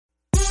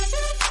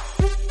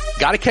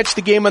Got to catch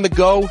the game on the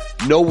go?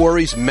 No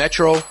worries,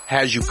 Metro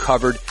has you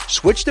covered.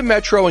 Switch to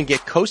Metro and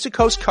get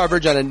coast-to-coast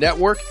coverage on a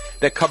network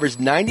that covers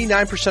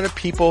 99% of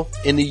people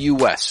in the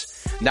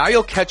U.S. Now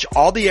you'll catch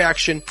all the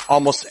action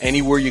almost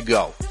anywhere you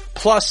go.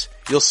 Plus,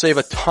 you'll save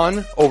a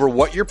ton over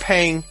what you're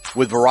paying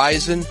with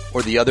Verizon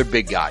or the other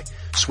big guy.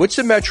 Switch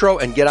to Metro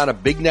and get on a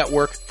big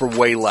network for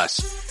way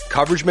less.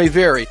 Coverage may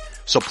vary,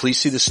 so please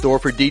see the store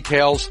for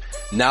details.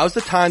 Now's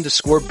the time to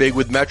score big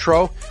with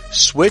Metro.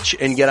 Switch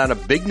and get on a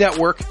big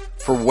network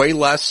for way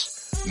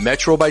less.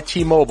 Metro by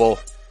T-Mobile.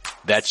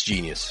 That's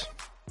genius.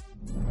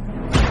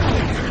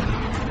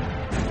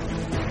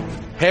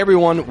 Hey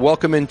everyone,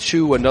 welcome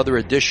into another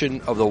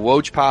edition of the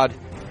Woj Pod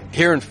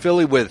here in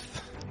Philly with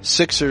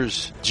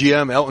Sixers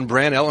GM Elton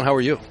Brand. Elton, how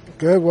are you?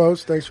 Good,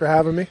 Woj. Thanks for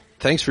having me.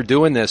 Thanks for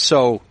doing this.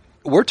 So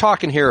we're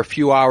talking here a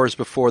few hours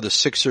before the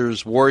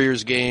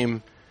Sixers-Warriors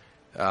game.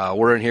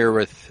 We're in here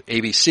with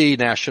ABC,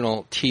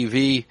 national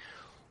TV.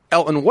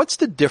 Elton, what's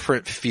the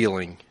different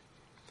feeling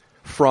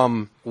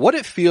from what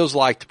it feels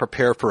like to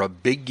prepare for a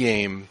big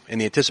game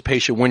and the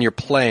anticipation when you're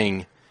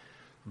playing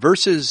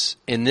versus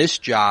in this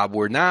job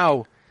where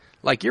now,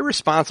 like, you're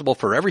responsible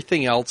for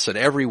everything else and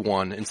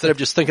everyone instead of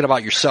just thinking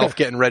about yourself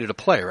getting ready to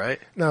play,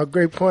 right? No,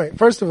 great point.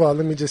 First of all,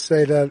 let me just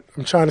say that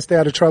I'm trying to stay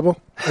out of trouble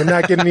and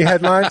not get any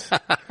headlines.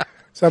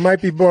 So I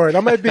might be boring. I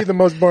might be the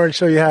most boring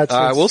show you had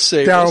since we'll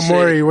see. Daryl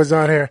Morey was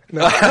on here.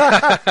 No.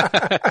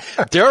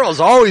 Daryl's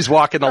always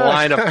walking the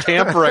line of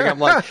tampering. I'm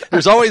like,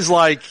 there's always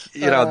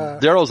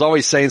Daryl's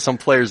always saying some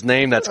player's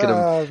name that's going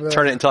to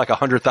turn it into like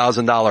 $100,000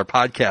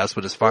 podcast,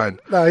 but it's fine.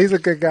 No, he's a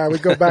good guy. We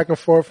go back and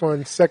forth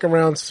on second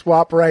round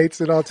swap rights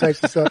and all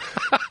types of stuff.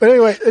 But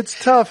anyway,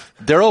 it's tough.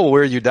 Daryl will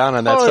wear you down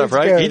on that stuff,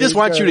 right? Good. He just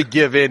wants you to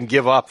give in,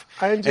 give up,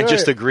 and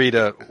just agree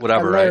to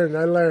whatever,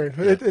 I learn.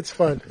 Yeah. It's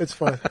fun. It's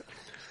fun.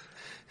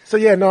 So,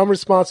 yeah, no, I'm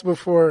responsible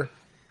for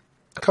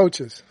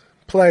coaches,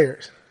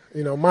 players,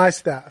 my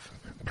staff,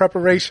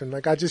 preparation.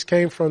 Like, I just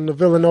came from the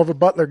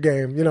Villanova-Butler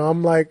game.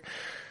 I'm like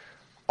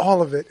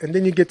all of it. And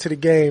then you get to the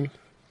game,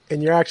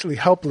 and you're actually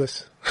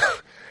helpless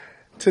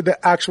to the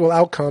actual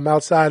outcome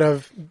outside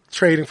of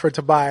trading for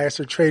Tobias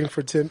or trading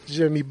for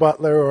Jimmy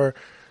Butler or,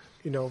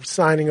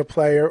 signing a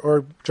player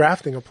or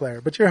drafting a player.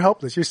 But you're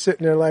helpless. You're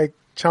sitting there, like,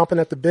 chomping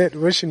at the bit,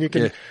 wishing you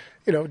can,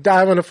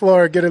 dive on the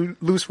floor, get a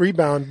loose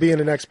rebound, being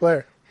the next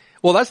player.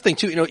 Well, that's the thing,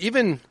 too.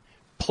 Even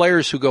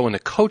players who go into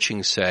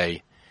coaching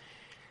say,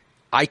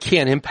 I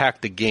can't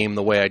impact the game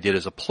the way I did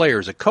as a player,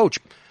 as a coach.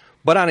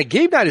 But on a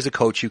game night as a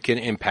coach, you can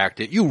impact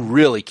it. You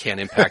really can't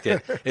impact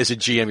it as a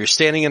GM. You're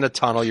standing in a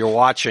tunnel. You're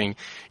watching.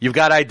 You've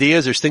got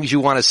ideas. There's things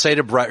you want to say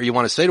to Brett or you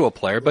want to say to a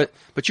player, but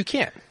you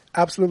can't.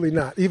 Absolutely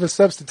not. Even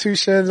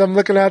substitutions, I'm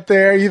looking out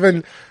there,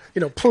 even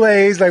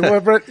plays, like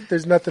whatever.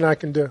 There's nothing I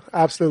can do.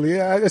 Absolutely.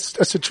 Yeah,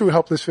 it's a true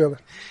helpless feeling.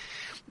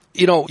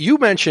 You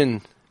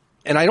mentioned,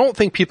 and I don't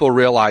think people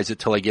realize it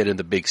till they get in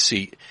the big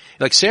seat.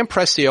 Like Sam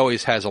Presti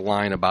always has a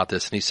line about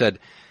this, and he said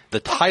the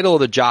title of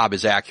the job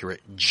is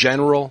accurate.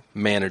 General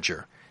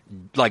manager.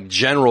 Like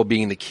general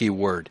being the key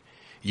word.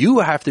 You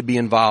have to be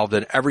involved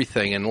in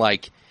everything, and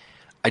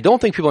I don't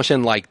think people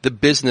understand the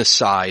business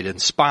side and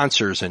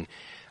sponsors and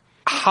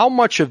how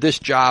much of this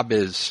job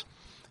is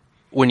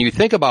when you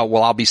think about,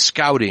 well, I'll be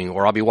scouting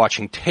or I'll be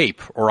watching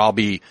tape or I'll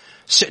be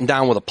sitting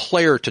down with a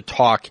player to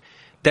talk,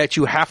 that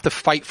you have to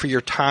fight for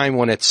your time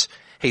when it's,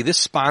 hey, this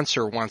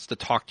sponsor wants to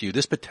talk to you,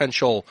 this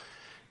potential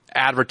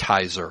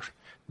advertiser,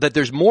 that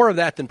there's more of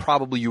that than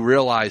probably you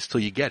realize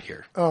till you get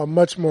here. Oh,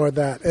 much more of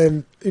that.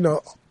 And,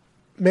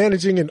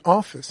 managing an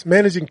office,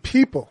 managing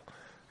people,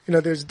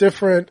 there's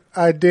different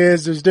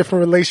ideas, there's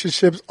different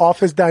relationships,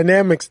 office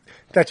dynamics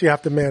that you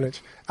have to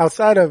manage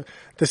outside of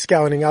the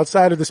scouting,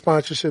 outside of the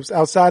sponsorships,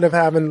 outside of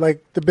having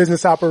the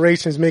business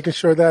operations, making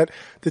sure that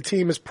the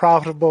team is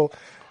profitable.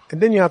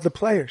 And then you have the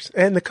players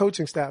and the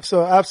coaching staff.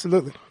 So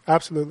absolutely.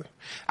 Absolutely.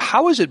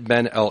 How has it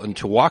been, Elton,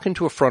 to walk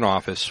into a front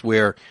office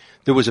where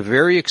there was a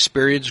very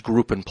experienced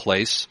group in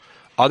place,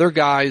 other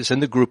guys in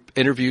the group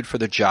interviewed for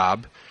the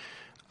job,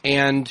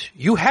 and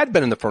you had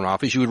been in the front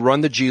office, you would run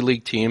the G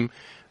League team,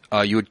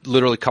 you would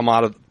literally come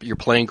out of your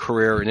playing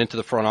career and into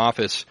the front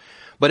office,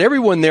 but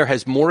everyone there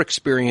has more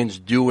experience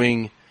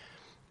doing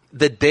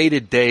the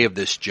day-to-day of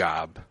this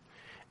job,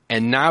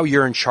 and now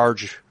you're in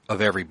charge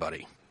of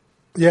everybody.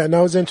 Yeah, and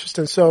that was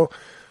interesting. So,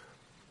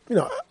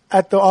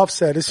 at the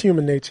offset, it's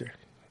human nature.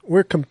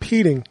 We're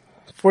competing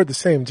for the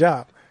same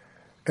job.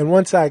 And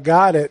once I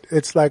got it,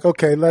 it's like,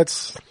 okay,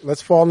 let's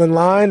fall in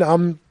line.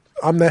 I'm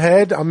the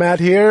head. I'm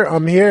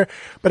I'm here.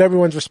 But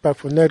everyone's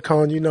respectful. Ned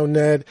Cohn,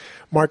 Ned.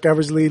 Mark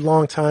Eversley,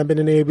 long time, been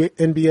in the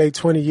NBA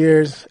 20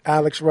 years.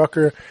 Alex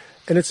Rucker.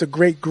 And it's a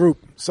great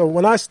group. So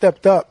when I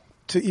stepped up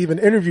to even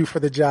interview for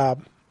the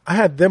job, I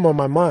had them on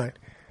my mind.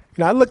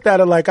 I looked at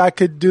it like I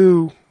could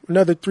do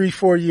another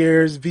 3-4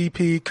 years,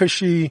 VP,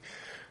 cushy,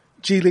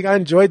 G League. I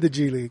enjoyed the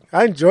G League.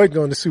 I enjoyed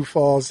going to Sioux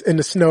Falls in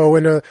the snow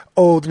in an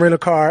old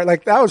rental-car.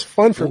 That was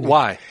fun for me.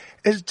 Why?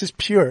 It's just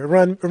pure.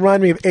 It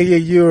reminded me of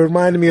AAU. It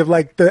reminded me of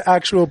the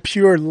actual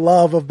pure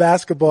love of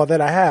basketball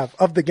that I have,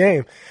 of the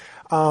game.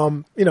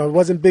 It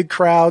wasn't big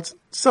crowds.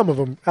 Some of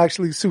them,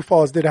 actually, Sioux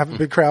Falls did have a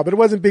big crowd, but it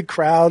wasn't big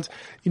crowds.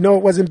 It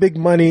wasn't big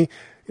money.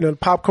 The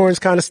popcorn's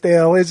kind of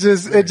stale. It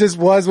just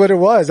was what it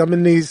was. I'm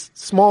in these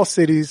small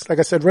cities, like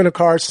I said, rent a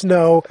car,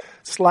 snow,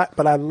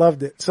 but I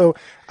loved it. So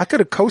I could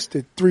have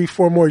coasted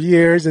 3-4 more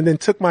years and then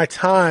took my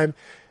time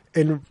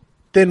and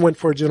then went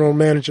for a general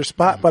manager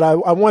spot. But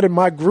I wanted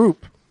my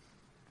group,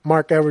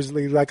 Mark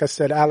Eversley, like I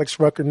said, Alex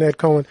Rucker, Ned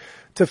Cohen,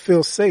 to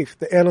feel safe.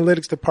 The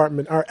analytics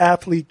department, our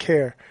athlete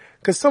care.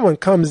 Because someone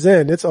comes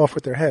in, it's off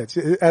with their heads,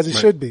 as it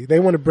should be. They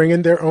want to bring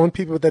in their own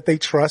people that they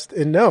trust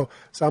and know.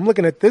 So I'm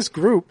looking at this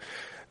group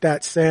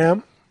that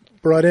Sam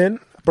brought in,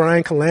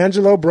 Brian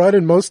Colangelo brought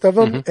in, most of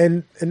them,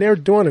 and they're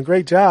doing a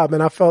great job.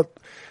 And I felt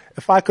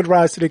if I could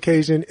rise to the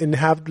occasion and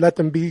let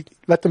them be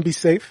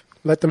safe,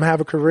 let them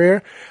have a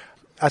career,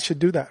 I should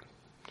do that.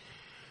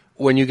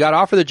 When you got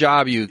offered the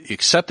job, you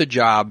accept the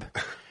job,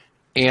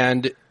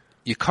 and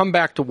you come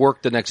back to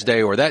work the next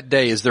day or that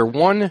day. Is there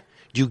one?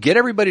 Do you get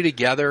everybody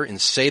together and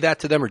say that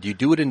to them, or do you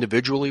do it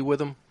individually with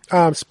them?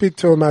 Speak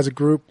to them as a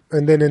group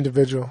and then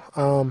individual.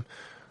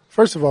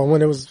 First of all,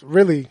 when I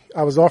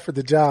was offered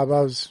the job, it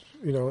was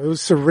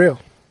surreal.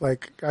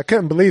 Like, I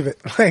couldn't believe it.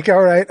 Like,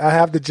 all right, I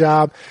have the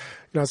job.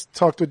 I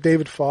talked with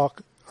David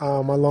Falk,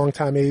 my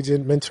longtime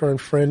agent, mentor,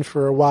 and friend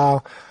for a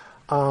while.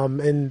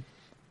 And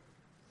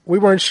we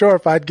weren't sure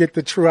if I'd get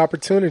the true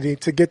opportunity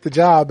to get the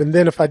job. And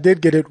then if I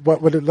did get it,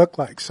 what would it look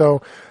like?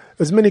 So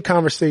there's many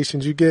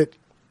conversations. You get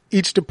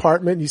each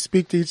department, you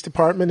speak to each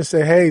department and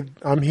say, hey,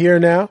 I'm here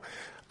now.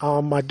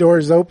 My door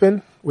is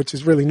open, which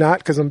is really not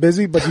because I'm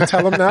busy, but you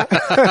tell them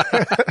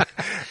that.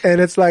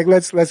 And it's like,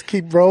 let's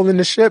keep rolling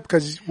the ship,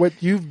 because what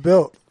you've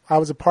built, I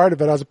was a part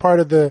of it. I was a part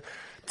of the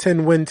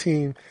 10-win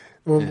team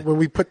when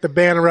we put the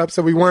banner up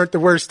so we weren't the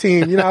worst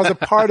team. I was a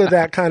part of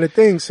that kind of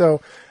thing. So,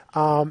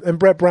 and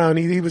Brett Brown,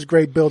 he was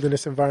great building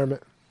this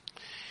environment.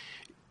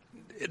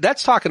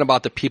 That's talking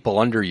about the people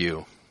under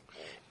you.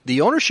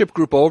 The ownership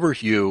group over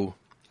you,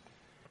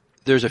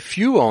 there's a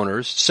few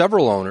owners,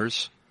 several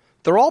owners.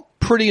 They're all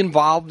pretty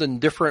involved in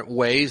different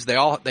ways. They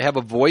have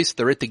a voice.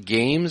 They're at the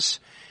games.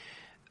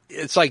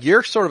 It's like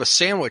you're sort of a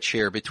sandwich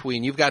here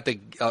between you've got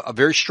a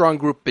very strong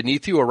group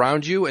beneath you,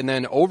 around you, and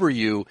then over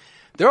you.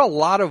 There are a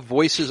lot of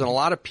voices and a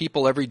lot of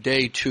people every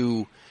day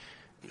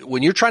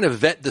when you're trying to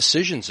vet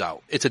decisions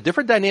out. It's a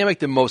different dynamic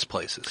than most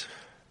places.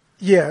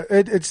 Yeah,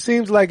 it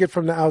seems like it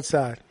from the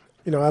outside.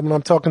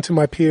 I'm talking to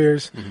my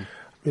peers,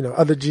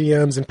 other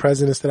GMs and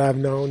presidents that I've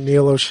known,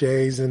 Neil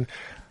O'Shea's and,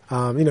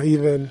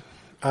 even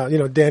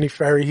Danny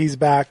Ferry, he's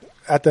back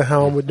at the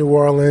helm with New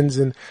Orleans,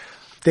 and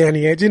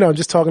Danny Ainge,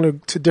 just talking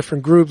to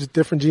different groups,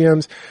 different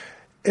GMs.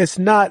 It's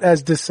not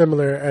as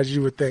dissimilar as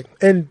you would think.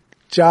 And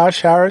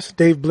Josh Harris,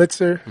 Dave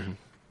Blitzer,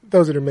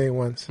 those are the main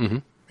ones.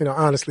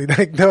 Honestly,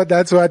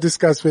 that's who I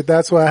discuss with.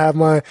 That's who I have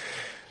my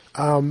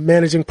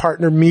managing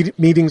partner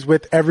meetings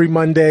with every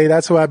Monday.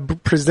 That's who I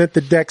present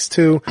the decks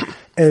to,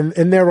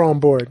 and they're on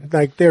board.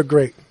 Like, they're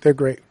great. They're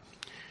great.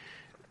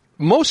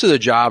 Most of the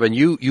job, and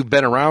you've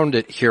been around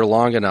it here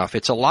long enough,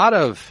 it's a lot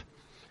of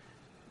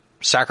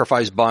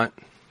sacrifice bunt,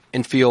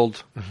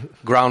 infield,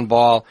 ground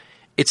ball.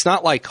 It's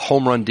not like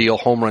home run deal.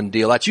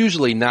 That's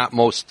usually not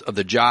most of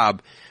the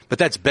job, but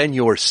that's been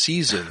your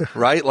season,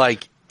 right?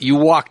 Like, you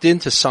walked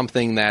into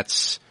something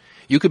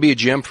you could be a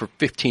GM for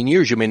 15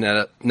 years. You may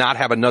not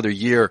have another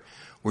year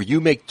where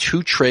you make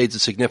 2 trades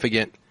as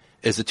significant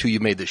as the 2 you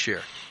made this year.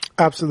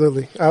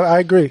 Absolutely. I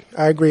agree.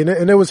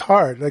 And it was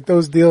hard. Like,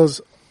 those deals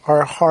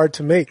are hard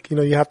to make.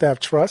 You have to have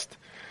trust,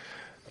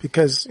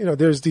 because,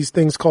 there's these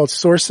things called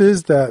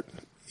sources that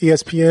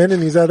ESPN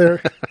and these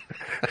other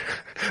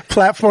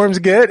platforms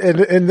get,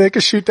 and they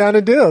can shoot down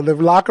a deal. The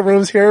locker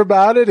rooms hear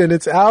about it, and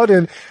it's out,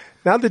 and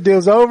now the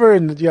deal's over,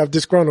 and you have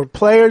disgruntled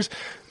players.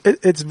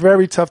 It's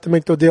very tough to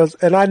make those deals,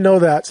 and I know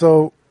that.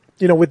 So,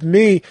 with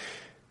me,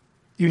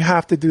 you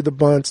have to do the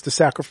bunts, the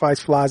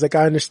sacrifice flies. Like,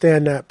 I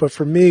understand that. But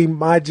for me,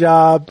 my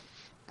job,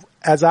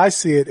 as I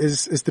see it,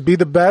 is to be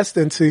the best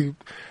and to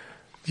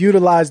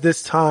utilize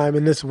this time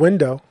in this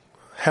window,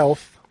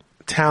 health,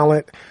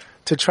 talent,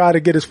 to try to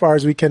get as far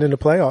as we can in the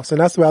playoffs. And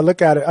that's the way I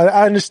look at it.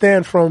 I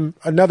understand from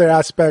another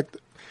aspect,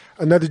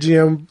 another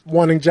GM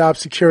wanting job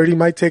security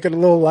might take it a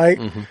little light,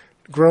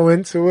 grow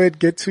into it,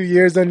 get 2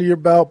 years under your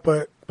belt,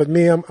 but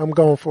me, I'm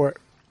going for it.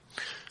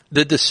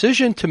 The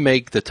decision to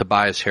make the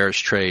Tobias Harris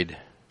trade,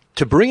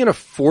 to bring in a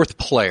 4th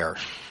player,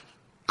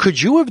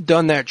 could you have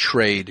done that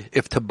trade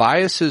if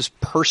Tobias's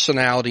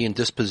personality and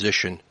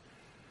disposition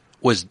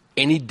was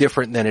any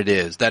different than it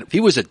is? That if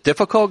he was a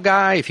difficult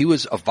guy, if he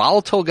was a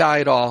volatile guy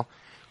at all,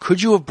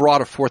 could you have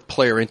brought a 4th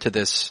player into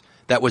this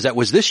that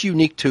was this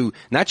unique to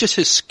not just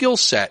his skill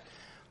set,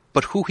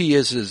 but who he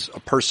is as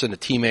a person, a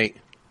teammate?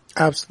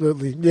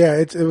 Absolutely.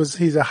 Yeah,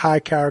 he's a high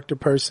character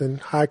person,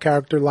 high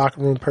character locker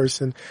room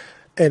person,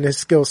 and his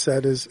skill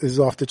set is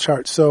off the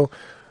charts. So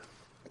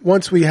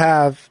once we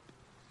have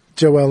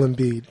Joel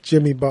Embiid,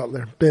 Jimmy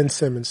Butler, Ben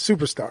Simmons,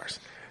 superstars,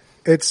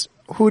 it's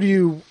who do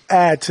you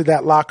add to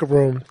that locker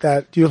room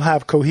that you'll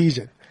have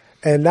cohesion?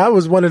 And that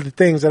was one of the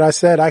things that I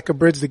said I could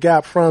bridge the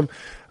gap from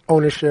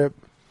ownership,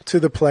 to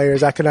the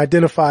players. I can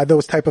identify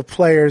those type of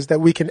players that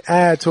we can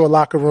add to a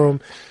locker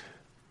room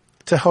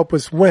to help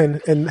us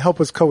win and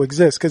help us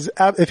coexist. Because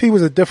if he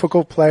was a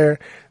difficult player,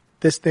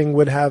 this thing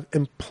would have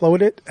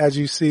imploded, as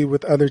you see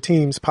with other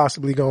teams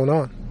possibly going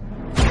on.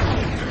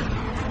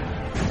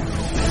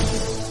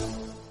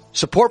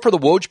 Support for the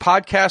Woj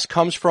podcast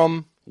comes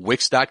from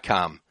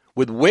Wix.com.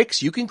 With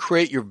Wix, you can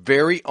create your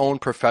very own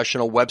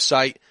professional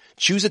website,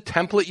 choose a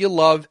template you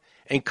love,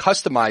 and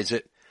customize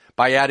it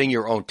by adding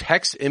your own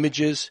text,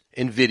 images,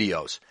 and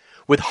videos.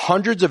 With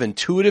hundreds of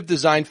intuitive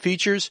design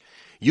features,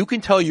 you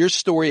can tell your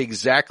story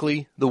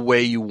exactly the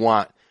way you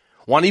want.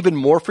 Want even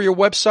more for your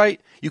website?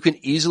 You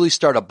can easily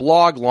start a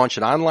blog, launch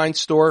an online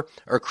store,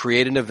 or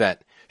create an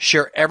event.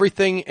 Share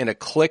everything in a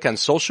click on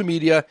social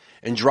media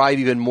and drive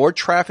even more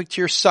traffic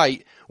to your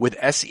site with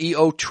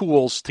SEO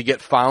tools to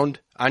get found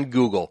on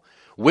Google.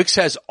 Wix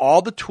has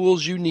all the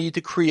tools you need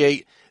to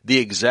create the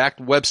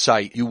exact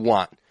website you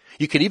want.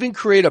 You can even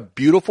create a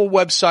beautiful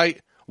website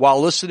while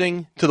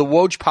listening to the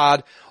Woj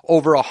Pod.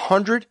 Over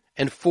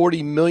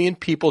 140 million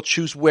people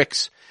choose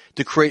Wix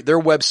to create their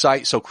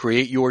website, so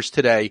create yours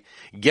today.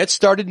 Get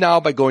started now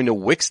by going to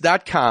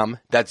Wix.com,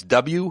 that's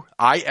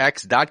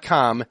Wix.com/Woj,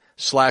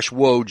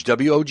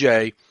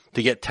 W-O-J,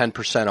 to get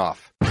 10%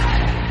 off.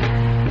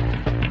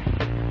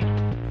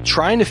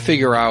 Trying to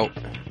figure out,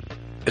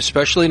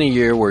 especially in a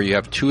year where you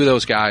have two of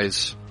those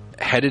guys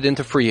headed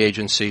into free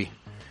agency,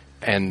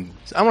 and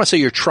I want to say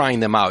you're trying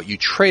them out. You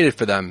traded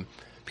for them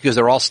because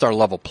they're all-star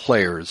level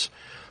players.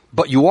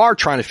 But you are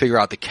trying to figure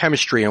out the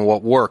chemistry and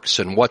what works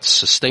and what's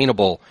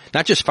sustainable,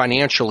 not just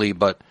financially,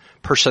 but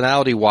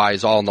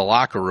personality-wise, all in the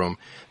locker room.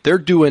 They're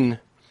doing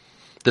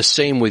the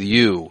same with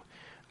you.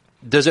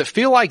 Does it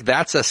feel like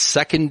that's a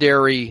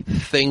secondary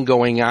thing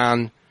going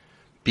on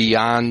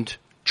beyond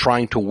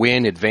trying to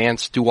win,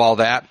 advance, do all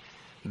that?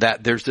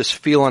 That there's this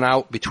feeling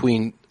out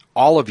between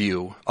all of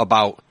you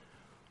about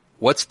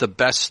what's the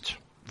best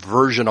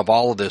version of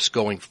all of this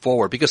going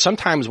forward? Because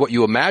sometimes what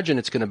you imagine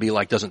it's going to be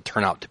like doesn't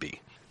turn out to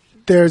be.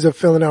 There's a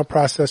filling out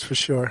process for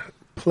sure.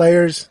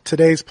 Players,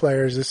 today's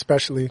players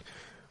especially,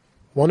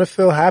 want to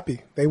feel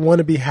happy. They want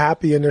to be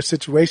happy in their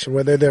situation,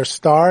 whether they're a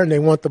star and they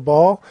want the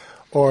ball,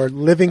 or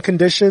living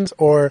conditions,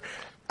 or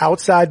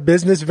outside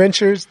business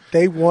ventures.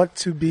 They want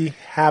to be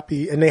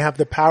happy, and they have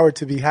the power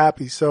to be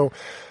happy. So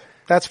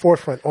that's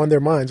forefront on their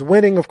minds.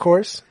 Winning, of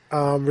course,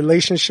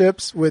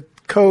 relationships with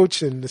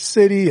coach and the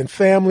city and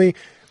family,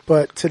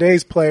 but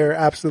today's player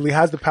absolutely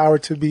has the power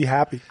to be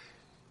happy.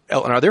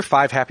 Elton, are there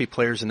 5 happy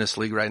players in this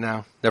league right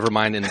now? Never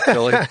mind in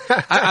Philly.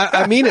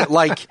 I mean it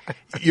like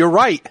you're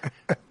right.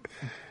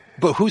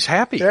 But who's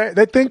happy?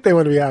 They think they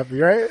want to be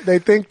happy, right? They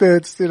think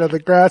that the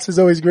grass is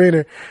always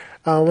greener.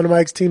 One of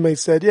my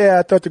ex-teammates said, "Yeah,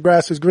 I thought the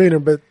grass was greener,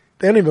 but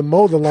they don't even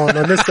mow the lawn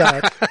on this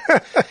side."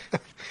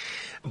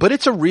 But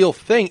it's a real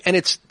thing,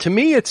 and to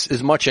me it's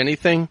as much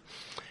anything,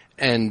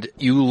 and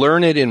you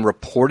learn it in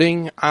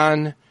reporting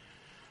on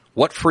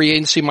what free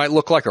agency might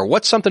look like or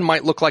what something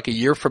might look like a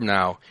year from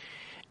now.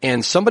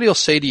 And somebody will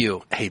say to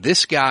you, "Hey,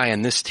 this guy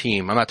and this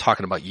team," I'm not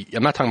talking about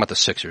the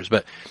Sixers,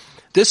 but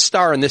this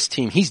star and this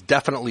team, he's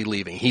definitely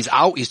leaving. He's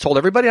out. He's told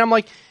everybody. I'm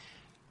like,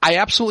 I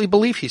absolutely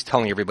believe he's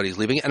telling everybody he's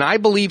leaving, and I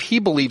believe he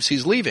believes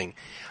he's leaving.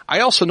 I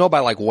also know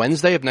by like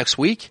Wednesday of next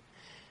week,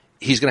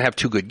 he's going to have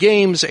 2 good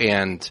games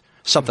and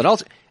something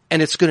else,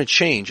 and it's going to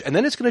change. And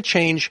then it's going to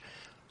change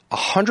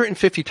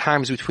 150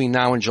 times between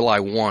now and July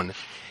 1,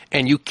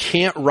 and you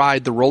can't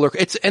ride the roller.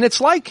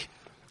 It's like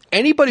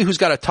anybody who's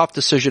got a tough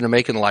decision to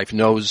make in life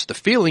knows the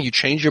feeling. You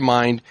change your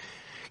mind.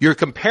 You're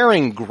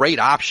comparing great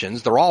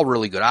options. They're all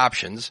really good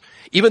options.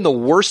 Even the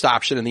worst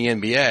option in the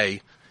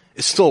NBA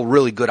is still a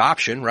really good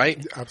option,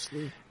 right?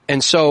 Absolutely.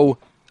 And so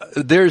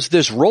there's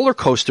this roller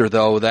coaster,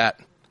 though, that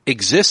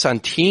exists on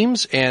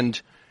teams.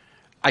 And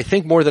I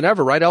think more than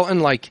ever, right, Elton,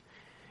 like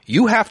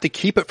you have to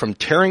keep it from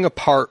tearing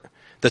apart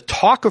the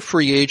talk of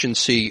free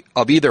agency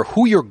of either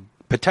who you're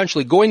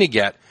potentially going to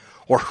get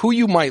or who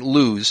you might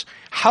lose,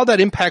 how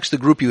that impacts the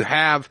group you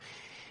have.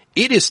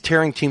 It is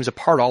tearing teams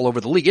apart all over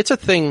the league. It's a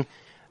thing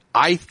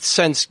I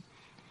sense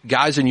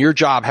guys in your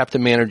job have to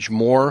manage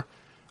more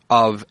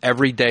of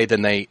every day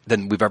than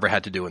we've ever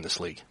had to do in this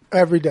league.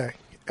 Every day.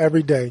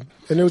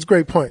 And it was a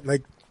great point.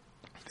 Like,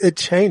 it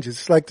changes.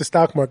 It's like the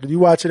stock market. You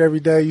watch it every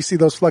day. You see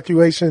those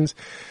fluctuations.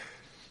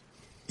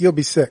 You'll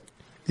be sick.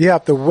 You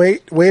have to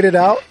wait it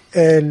out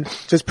and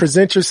just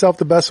present yourself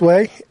the best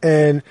way.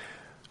 And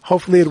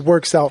hopefully it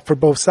works out for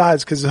both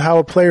sides, because how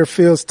a player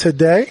feels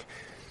today,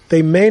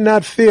 they may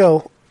not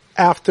feel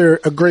after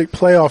a great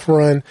playoff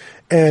run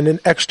and an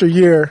extra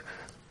year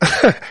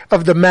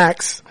of the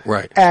max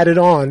added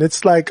on.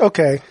 It's like,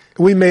 okay,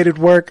 we made it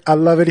work. I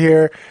love it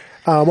here.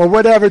 Or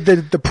whatever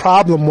the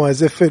problem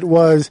was. If it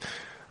was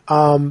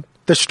the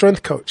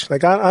strength coach.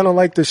 Like, I don't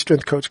like this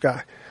strength coach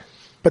guy.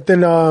 But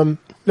then the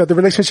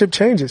relationship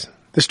changes.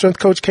 The strength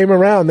coach came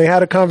around. They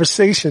had a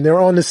conversation. They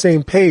were on the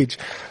same page.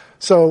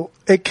 So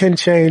it can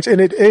change.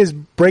 And it is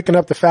breaking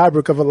up the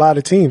fabric of a lot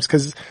of teams,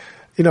 because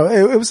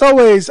it was I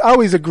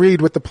always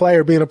agreed with the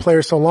player being a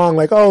player so long,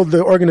 like, oh,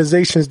 the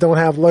organizations don't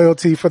have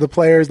loyalty for the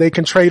players. They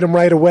can trade them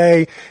right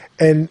away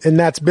and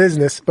that's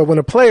business. But when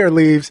a player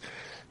leaves,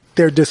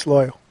 they're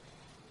disloyal.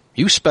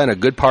 You spent a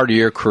good part of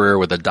your career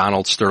with the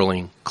Donald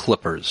Sterling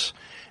Clippers,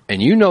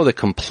 and you know the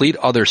complete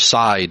other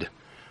side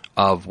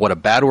of what a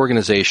bad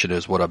organization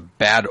is, what a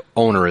bad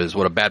owner is,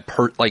 what a bad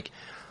like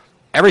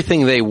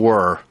everything they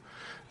were.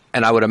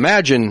 And I would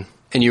imagine,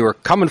 and you were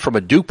coming from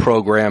a Duke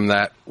program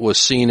that was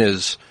seen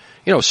as,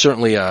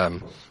 certainly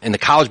in the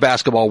college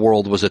basketball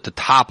world was at the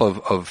top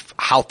of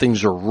how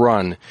things are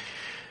run.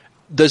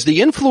 Does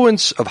the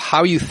influence of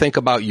how you think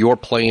about your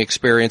playing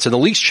experience, and the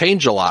league's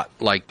changed a lot,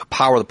 like the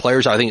power of the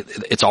players, I think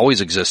it's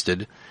always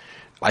existed.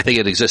 I think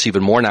it exists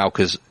even more now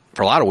because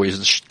for a lot of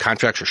reasons,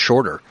 contracts are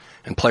shorter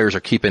and players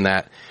are keeping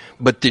that.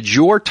 But did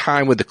your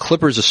time with the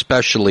Clippers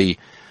especially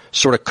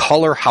sort of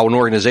color how an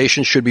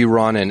organization should be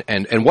run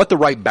and what the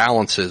right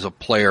balance is of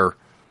player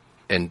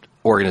and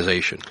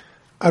organization?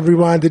 I'd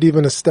rewind it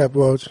even a step,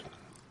 Woj.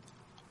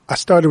 I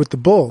started with the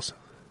Bulls.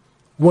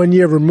 1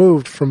 year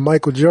removed from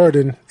Michael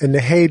Jordan in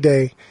the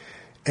heyday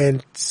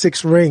and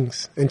 6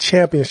 rings and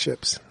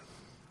championships.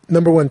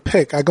 Number 1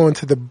 pick. I go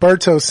into the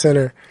Berto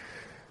Center,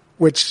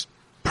 which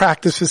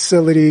practice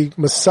facility,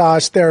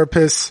 massage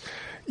therapists,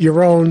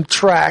 your own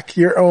track,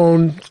 your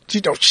own,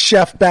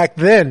 chef back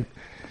then.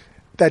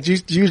 That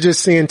you're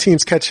just seeing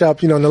teams catch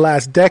up, in the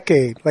last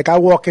decade. Like I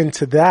walk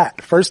into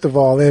that, first of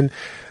all, and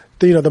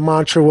the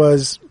mantra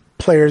was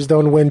players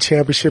don't win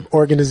championship,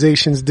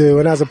 organizations do.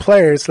 And as a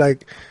player, it's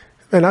like,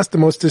 man, that's the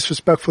most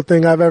disrespectful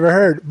thing I've ever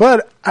heard.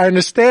 But I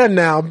understand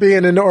now,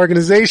 being in the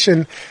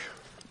organization,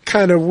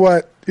 kind of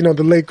what, the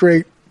late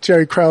great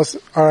Jerry Krause,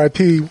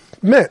 RIP,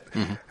 meant.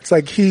 Mm-hmm. It's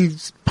like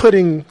he's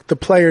putting the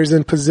players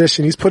in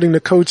position. He's putting the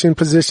coach in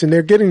position.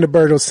 They're getting the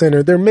Berto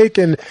Center. They're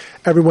making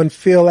everyone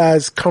feel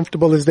as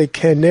comfortable as they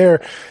can.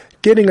 They're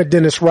getting a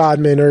Dennis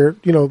Rodman or,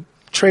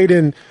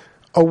 trading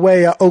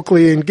away at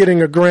Oakley and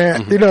getting a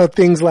Grant, mm-hmm.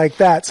 Things like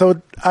that.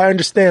 So I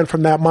understand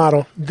from that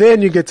model.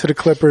 Then you get to the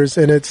Clippers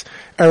and it's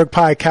Eric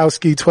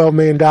Piakowski, $12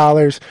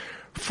 million,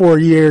 4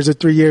 years or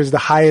 3 years, the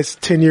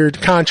highest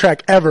tenured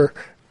contract ever.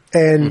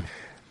 And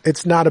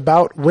it's not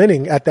about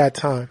winning at that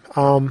time.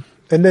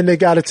 And then they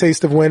got a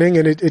taste of winning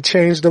and it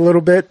changed a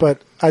little bit,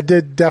 but I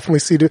did definitely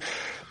see the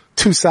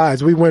two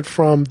sides. We went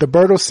from the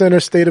Berto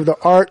Center, state of the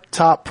art,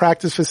 top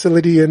practice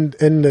facility in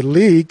the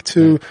league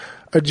to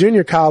a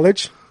junior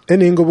college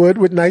in Inglewood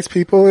with nice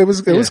people. It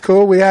was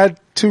cool. We had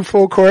 2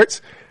 full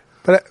courts,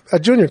 but a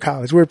junior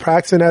college. We were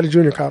practicing at a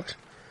junior college.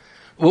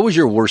 What was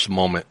your worst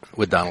moment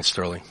with Donald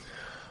Sterling?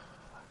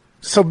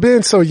 So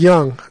being so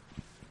young,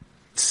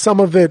 some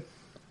of it,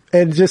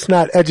 and just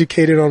not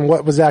educated on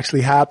what was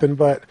actually happened,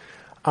 but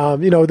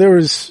there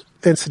was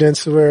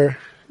incidents where,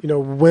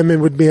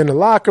 women would be in the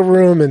locker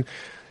room and,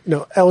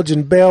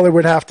 Elgin Baylor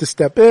would have to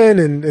step in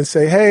and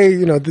say,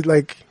 hey,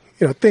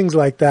 things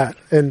like that.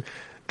 And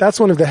that's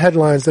one of the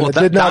headlines that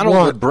I did not Donald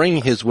want. Would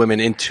bring his women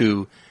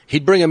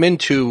he'd bring them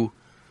into,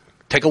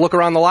 take a look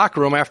around the locker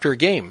room after a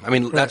game. I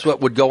mean, right. That's what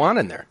would go on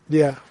in there.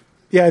 Yeah.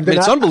 Yeah. And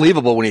it's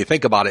unbelievable when you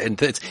think about it.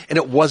 And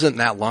it wasn't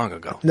that long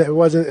ago. It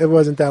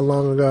wasn't that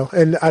long ago.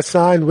 And I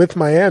signed with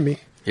Miami.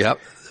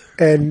 Yep.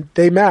 And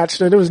they matched.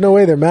 There was no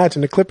way they're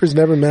matching. The Clippers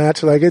never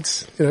match. Like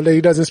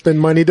he doesn't spend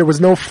money. There was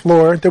no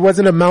floor. There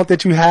wasn't an amount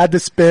that you had to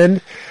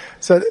spend.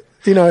 So,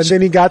 and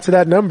then he got to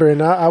that number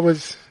and I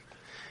was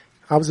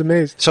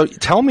amazed. So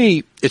tell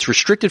me, it's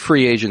restricted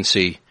free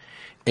agency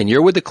and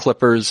you're with the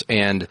Clippers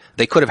and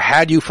they could have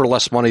had you for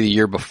less money the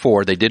year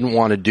before. They didn't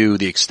want to do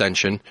the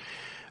extension.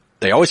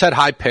 They always had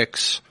high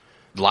picks.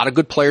 A lot of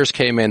good players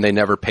came in. They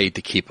never paid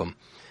to keep them.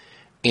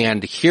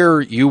 And here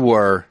you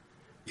were.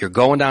 You're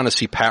going down to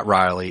see Pat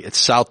Riley. It's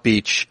South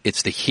Beach.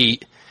 It's the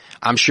heat.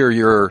 I'm sure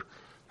your,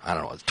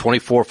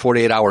 24,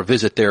 48-hour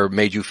visit there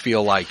made you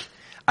feel like,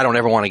 I don't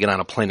ever want to get on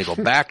a plane to go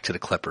back to the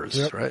Clippers,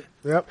 yep. Right?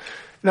 Yep.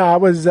 No, I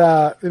was,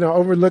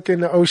 overlooking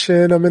the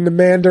ocean. I'm in the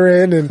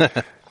Mandarin and,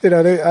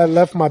 I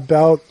left my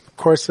belt. Of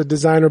course, the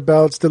designer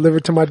belts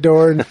delivered to my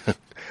door in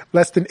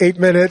less than 8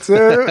 minutes.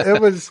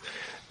 It was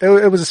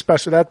a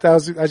special. That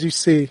was, as you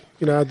see,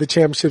 the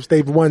championships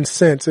they've won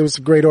since. It was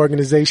a great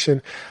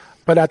organization.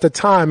 But at the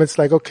time, it's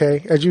like,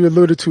 okay, as you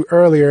alluded to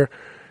earlier,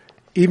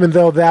 even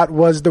though that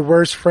was the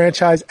worst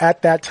franchise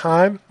at that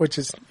time, which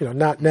is,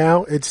 not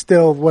now, it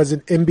still was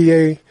an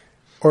NBA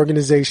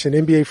organization,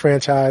 NBA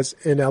franchise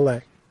in LA.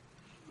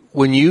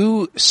 When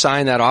you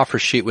signed that offer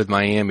sheet with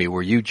Miami,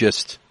 were you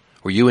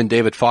and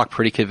David Falk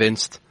pretty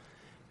convinced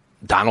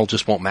Donald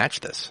just won't match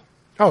this?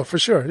 Oh, for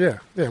sure. Yeah.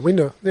 Yeah. We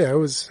know. Yeah.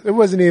 It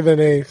wasn't even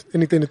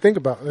anything to think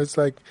about. It's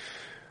like,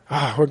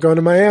 we're going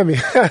to Miami.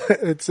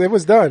 It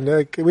was done.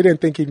 Like, we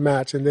didn't think he'd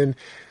match, and then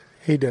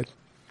he did.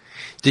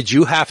 Did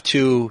you have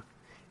to,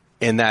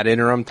 in that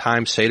interim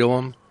time, say to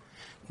him,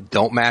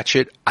 don't match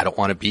it, I don't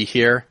want to be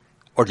here?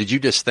 Or did you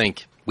just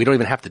think, we don't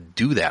even have to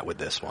do that with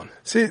this one?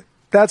 See,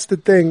 that's the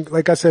thing.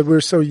 Like I said, we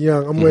were so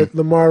young. I'm with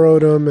Lamar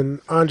Odom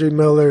and Andre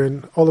Miller,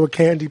 and although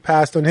Candy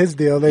passed on his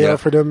deal, they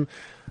offered him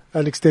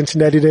an extension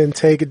that he didn't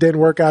take. It didn't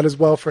work out as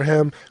well for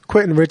him.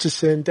 Quentin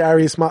Richardson,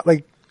 Darius Mott,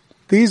 like,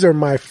 these are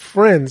my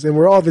friends, and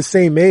we're all the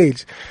same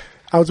age.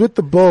 I was with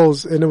the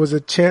Bulls, and there was a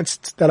chance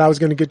that I was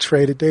going to get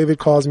traded. David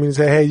calls me and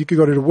says, hey, you could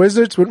go to the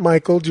Wizards with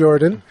Michael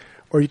Jordan,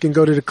 or you can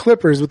go to the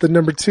Clippers with the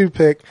number 2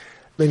 pick,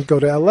 then go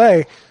to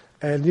L.A.,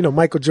 and, you know,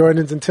 Michael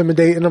Jordan's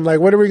intimidating. I'm like,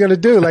 what are we going to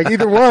do? Like,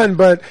 either one,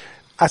 but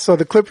I saw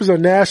the Clippers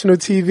on national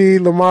TV.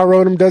 Lamar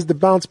Odom does the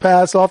bounce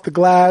pass off the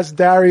glass.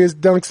 Darius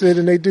dunks it,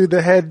 and they do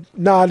the head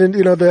nod and,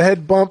 you know, the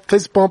head bump,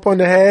 fist bump on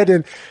the head.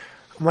 And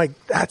I'm like,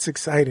 that's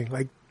exciting.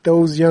 Like,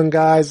 those young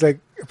guys, like,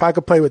 if I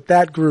could play with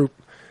that group,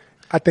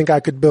 I think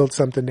I could build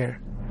something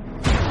there.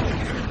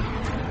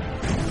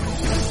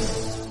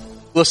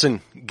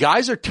 Listen,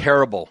 guys are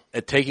terrible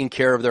at taking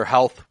care of their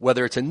health,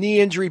 whether it's a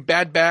knee injury,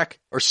 bad back,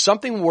 or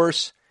something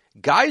worse.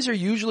 Guys are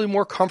usually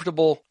more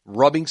comfortable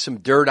rubbing some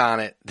dirt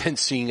on it than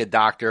seeing a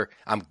doctor.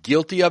 I'm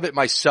guilty of it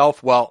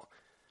myself. Well,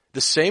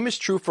 the same is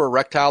true for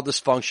erectile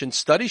dysfunction.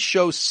 Studies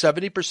show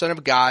 70%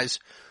 of guys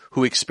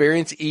who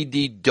experience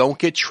ED don't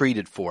get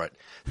treated for it.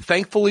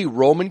 Thankfully,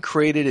 Roman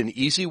created an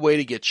easy way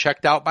to get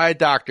checked out by a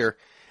doctor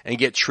and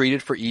get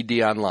treated for ED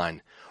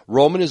online.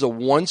 Roman is a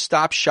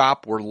one-stop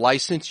shop where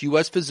licensed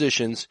U.S.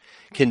 physicians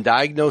can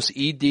diagnose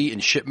ED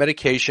and ship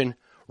medication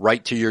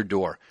right to your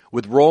door.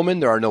 With Roman,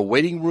 there are no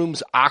waiting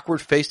rooms,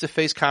 awkward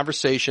face-to-face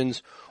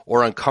conversations,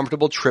 or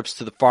uncomfortable trips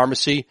to the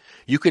pharmacy.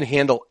 You can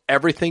handle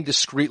everything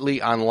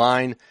discreetly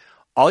online.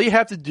 All you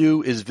have to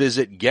do is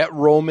visit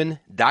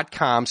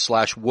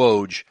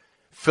GetRoman.com/Woj,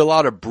 fill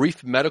out a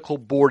brief medical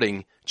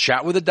boarding,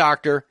 chat with a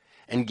doctor,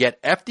 and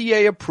get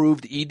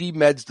FDA-approved ED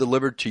meds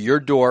delivered to your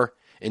door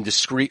in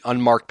discreet,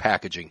 unmarked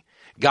packaging.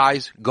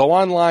 Guys, go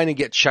online and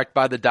get checked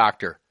by the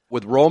doctor.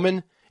 With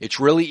Roman, it's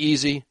really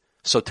easy,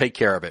 so take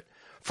care of it.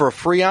 For a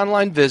free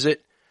online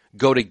visit,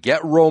 go to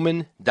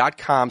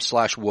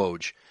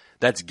GetRoman.com/Woj.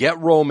 That's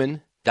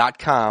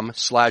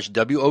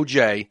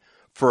GetRoman.com/WOJ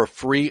for a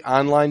free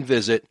online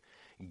visit.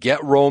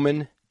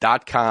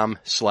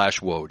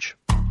 GetRoman.com/Woj.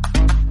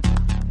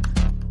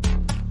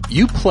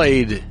 You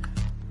played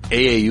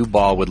AAU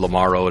ball with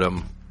Lamar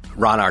Odom,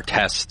 Ron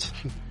Artest,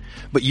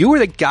 but you were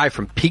the guy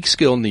from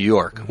Peekskill, New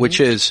York, which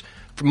is,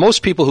 for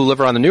most people who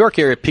live around the New York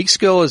area,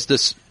 Peekskill is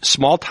this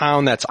small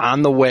town that's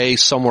on the way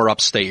somewhere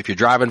upstate. If you're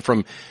driving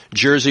from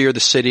Jersey or the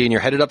city and you're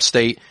headed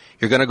upstate,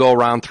 you're going to go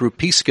around through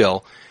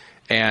Peekskill.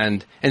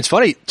 And it's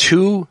funny,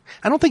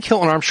 I don't think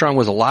Hilton Armstrong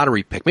was a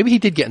lottery pick. Maybe he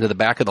did get into the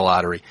back of the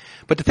lottery.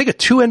 But to think of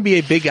 2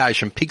 NBA big guys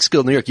from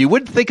Peekskill, New York, you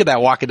wouldn't think of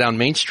that walking down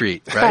Main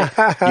Street, right?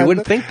 You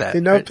wouldn't think that.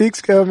 Right?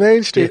 Peekskill,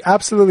 Main Street, yeah.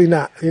 Absolutely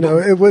not.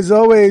 It was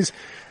always,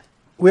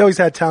 we always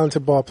had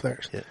talented ball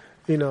players. Yeah.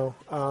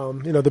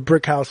 The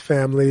Brickhouse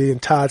family and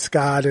Todd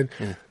Scott and,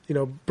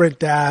 Brent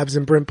Dabbs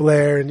and Brent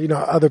Blair and,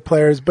 other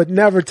players, but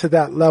never to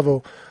that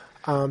level,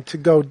 to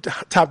go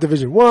top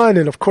Division I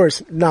and, of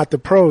course, not the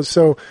pros.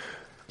 So,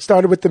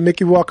 started with the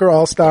Mickey Walker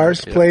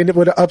All-Stars, playing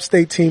with an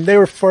upstate team. They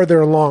were further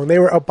along. They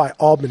were up by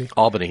Albany.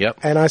 Yep.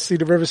 And I see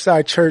the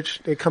Riverside Church.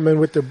 They come in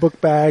with their book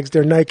bags,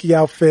 their Nike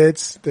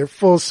outfits, their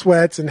full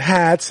sweats and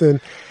hats. And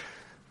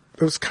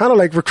it was kind of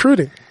like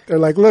recruiting. They're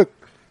like, look,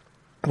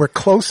 we're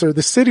closer.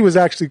 The city was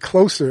actually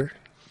closer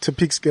to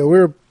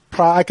Peekskill.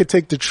 I could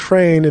take the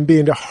train and be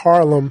into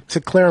Harlem to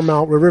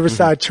Claremont, where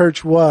Riverside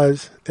Church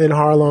was in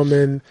Harlem,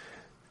 in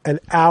an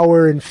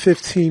hour and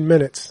 15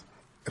 minutes.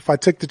 If I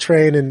took the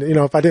train and,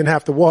 if I didn't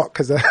have to walk,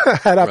 because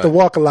I'd have to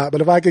walk a lot.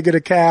 But if I could get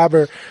a cab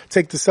or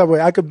take the subway,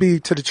 I could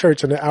be to the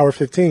church in an hour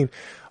 15.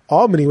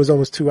 Albany was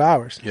almost 2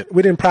 hours. Yep.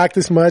 We didn't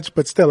practice much,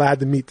 but still I had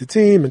to meet the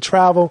team and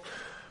travel.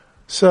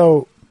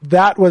 So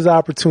that was the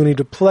opportunity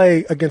to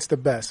play against the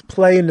best,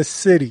 play in the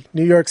city,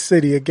 New York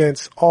City,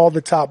 against all the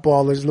top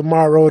ballers.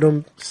 Lamar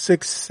Odom,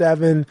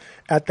 6'7"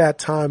 at that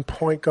time,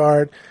 point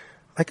guard.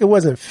 Like, it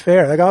wasn't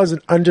fair. Like, I was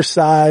an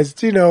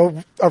undersized,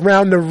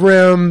 around the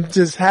rim,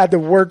 just had to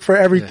work for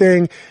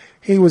everything. Yeah.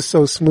 He was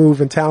so smooth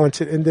and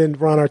talented. And then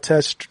Ron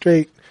Artest,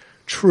 straight,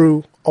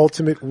 true,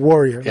 ultimate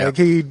warrior. Yeah. Like,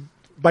 he'd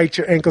bite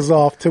your ankles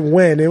off to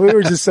win. And we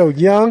were just so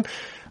young.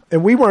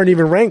 And we weren't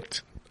even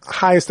ranked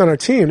highest on our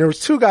team. There was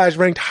 2 guys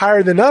ranked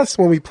higher than us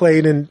when we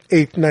played in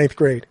 8th, 9th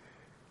grade.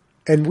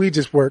 And we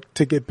just worked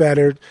to get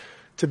better,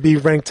 to be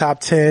ranked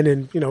top 10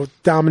 and,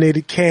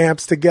 dominated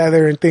camps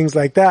together and things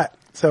like that.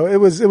 So it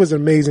was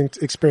an amazing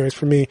experience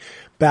for me,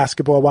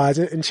 basketball wise,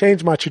 and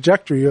changed my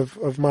trajectory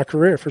of my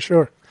career for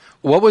sure.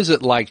 What was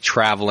it like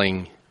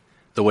traveling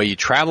the way you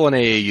travel in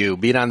AAU,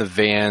 being on the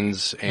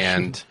vans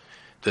and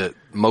the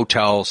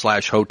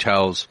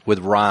motel/hotels with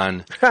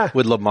Ron,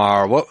 with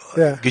Lamar?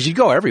 Because you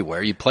go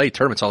everywhere. You play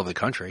tournaments all over the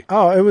country.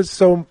 Oh, it was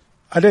so,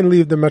 I didn't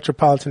leave the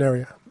metropolitan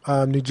area.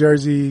 New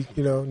Jersey,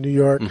 New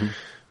York,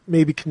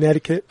 maybe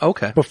Connecticut.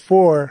 Okay.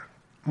 Before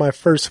my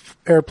first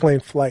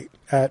airplane flight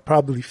at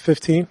probably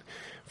 14,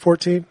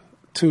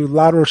 to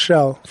La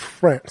Rochelle,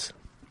 France.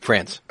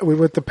 We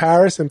went to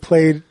Paris and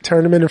played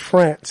tournament in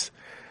France.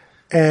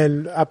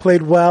 And I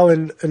played well,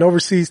 and an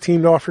overseas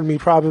team offered me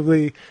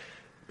probably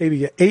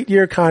maybe an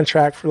 8-year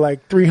contract for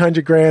like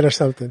 $300,000 or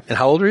something. And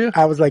how old were you?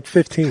 I was like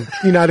 15.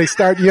 You know, they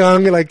start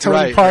young, like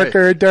Tony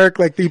Parker, Dirk,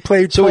 like they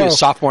played 12. So you were a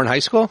sophomore in high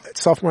school?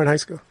 Sophomore in high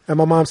school. And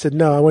my mom said,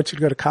 no, I want you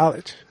to go to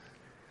college.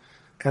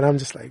 And I'm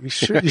just like, you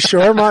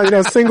sure, Mom? You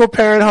know, single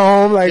parent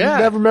home, like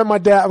never met my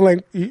dad. I'm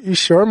like, you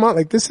sure, Mom?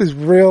 Like this is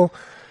real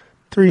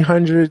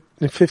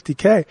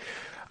 $350K.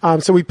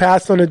 So we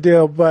passed on a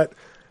deal, but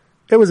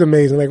it was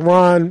amazing. Like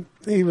Ron,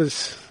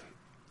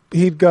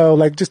 he'd go,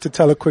 like, just to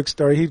tell a quick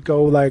story, he'd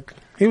go, like,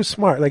 he was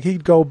smart. Like,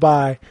 he'd go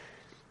buy,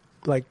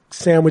 like,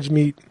 sandwich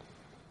meat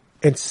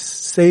and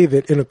save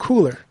it in a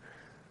cooler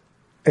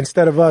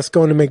instead of us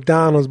going to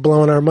McDonald's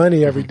blowing our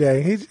money every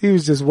day. He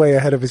was just way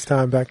ahead of his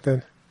time back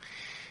then.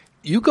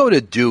 You go to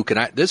Duke, and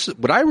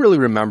what I really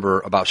remember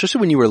about,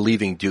 especially when you were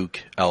leaving Duke,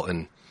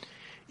 Elton,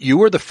 you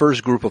were the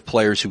first group of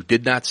players who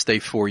did not stay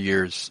 4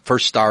 years,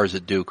 first stars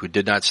at Duke who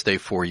did not stay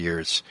 4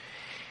 years.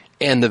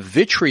 And the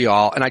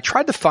vitriol, and I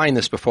tried to find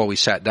this before we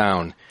sat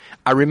down.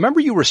 I remember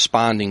you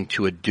responding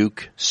to a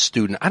Duke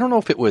student. I don't know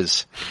if it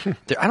was,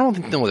 I don't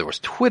think there was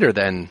Twitter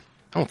then.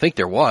 I don't think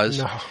there was.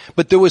 No.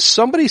 But there was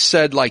somebody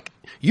said, like,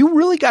 you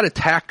really got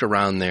attacked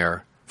around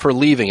there for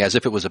leaving as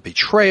if it was a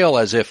betrayal,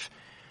 as if,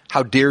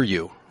 how dare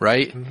you,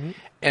 right? Mm-hmm.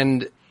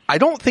 And I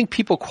don't think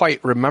people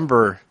quite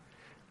remember.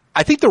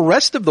 I think the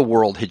rest of the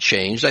world had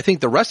changed. I think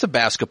the rest of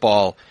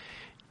basketball,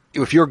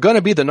 if you're going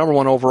to be the number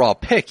one overall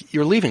pick,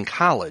 you're leaving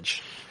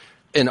college.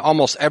 In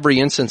almost every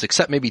instance,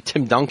 except maybe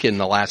Tim Duncan in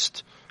the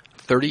last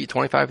 30,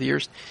 25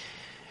 years.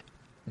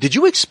 Did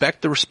you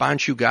expect the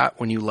response you got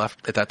when you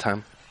left at that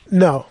time?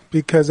 No,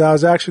 because I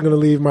was actually going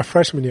to leave my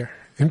freshman year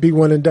and be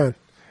one and done.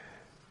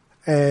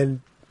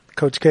 And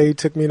Coach K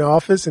took me in the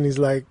office and he's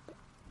like,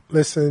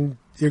 listen,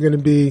 you're going to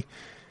be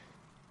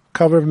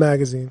cover of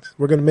magazines.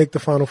 We're going to make the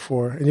Final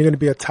Four and you're going to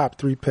be a top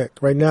 3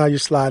 pick. Right now you're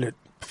slotted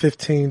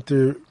 15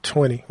 through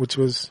 20, which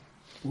was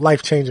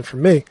life-changing for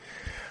me.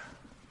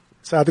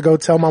 So I had to go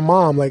tell my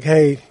mom, like,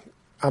 hey,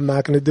 I'm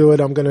not going to do it.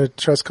 I'm going to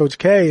trust Coach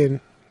K. And,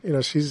 you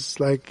know, she's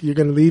like, you're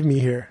going to leave me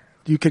here.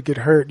 You could get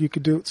hurt. You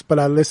could do it. But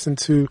I listened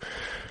to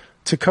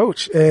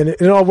Coach, and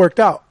it all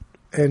worked out.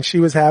 And she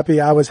was happy.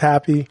 I was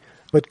happy.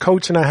 But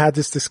Coach and I had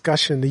this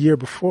discussion the year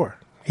before.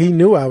 He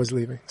knew I was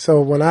leaving.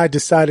 So when I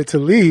decided to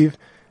leave,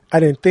 I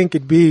didn't think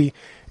it'd be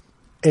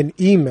an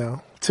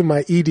email to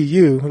my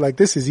EDU. Like,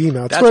 this is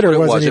email. That's Twitter what it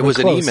wasn't was. even It was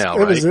close. an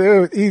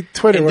email, right?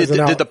 Twitter wasn't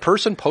out. Did the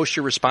person post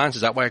your response?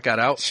 Is that why it got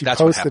out? She That's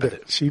posted what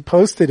happened. it. She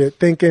posted it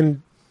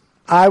thinking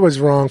I was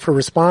wrong for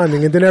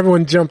responding, and then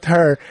everyone jumped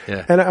her.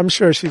 Yeah. And I'm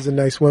sure she's a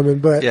nice woman,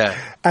 but yeah.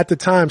 At the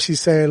time she's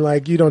saying,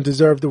 like, you don't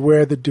deserve to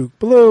wear the Duke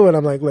blue. And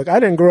I'm like, look, I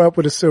didn't grow up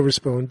with a silver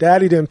spoon.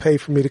 Daddy didn't pay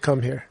for me to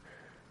come here.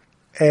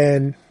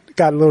 And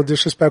got a little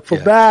disrespectful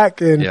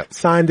back and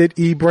signed it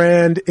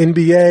Brand,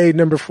 NBA,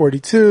 number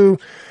 42.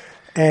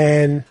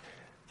 And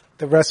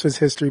the rest was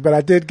history. But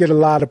I did get a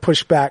lot of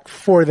pushback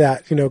for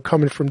that, you know,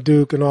 coming from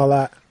Duke and all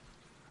that.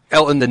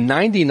 Elton, the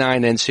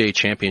 99 NCAA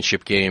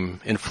championship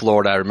game in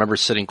Florida, I remember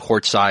sitting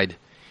courtside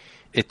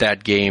at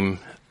that game.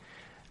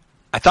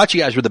 I thought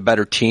you guys were the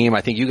better team.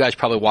 I think you guys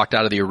probably walked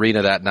out of the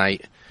arena that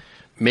night,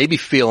 maybe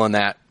feeling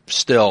that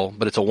still,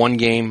 but it's a one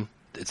game.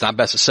 It's not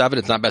best of 7.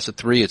 It's not best of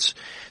 3. It's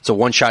a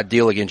one-shot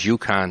deal against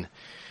UConn.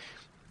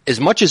 As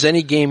much as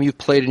any game you've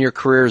played in your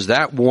career, is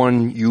that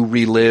one you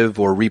relive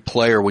or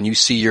replay, or when you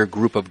see your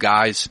group of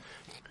guys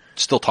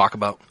still talk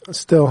about?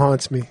 Still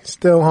haunts me.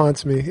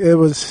 It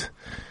was,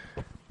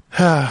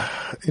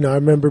 you know, I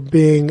remember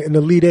being in the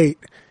Elite 8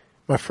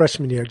 my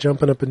freshman year,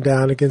 jumping up and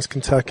down against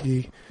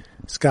Kentucky,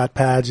 Scott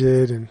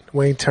Padgett and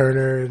Wayne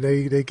Turner, and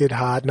they get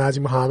hot.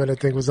 Najee Muhammad, I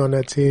think, was on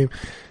that team.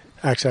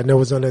 Actually, I know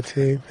was on that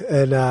team.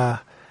 And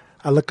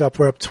I look up,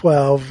 we're up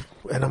 12,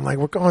 and I'm like,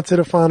 we're going to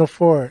the Final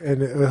Four,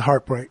 and it was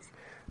heartbreak.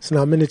 So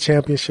now I'm in the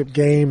championship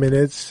game, and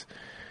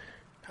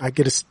I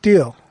get a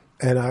steal,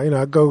 and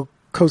I go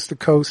coast to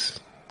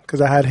coast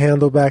because I had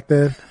handle back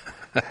then,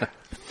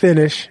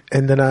 finish,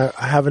 and then I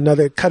have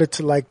another, cut it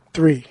to like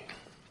 3.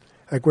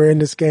 Like, we're in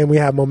this game, we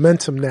have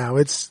momentum now.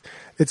 It's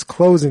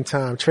closing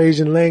time.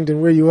 Trajan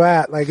Langdon, where you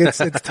at? Like, it's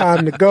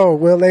time to go.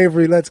 Will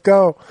Avery, let's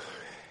go.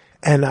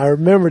 And I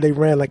remember they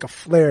ran like a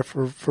flare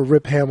for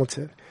Rip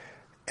Hamilton.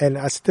 And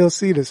I still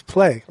see this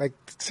play. Like,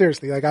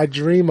 seriously, like, I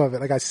dream of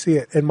it. Like, I see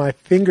it. And my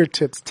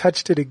fingertips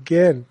touched it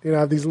again. You know,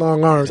 I have these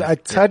long arms. I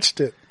touched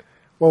it.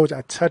 Woj,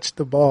 I touched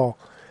the ball.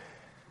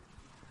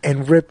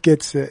 And Rip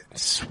gets it.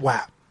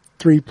 Swap.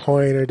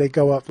 3-pointer. They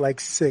go up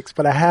like 6.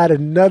 But I had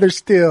another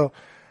steal.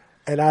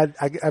 And I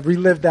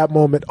relived that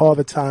moment all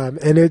the time.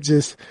 And it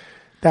just,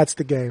 that's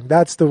the game.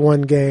 That's the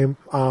one game.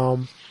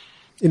 You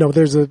know,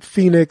 there's a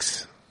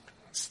Phoenix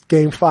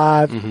game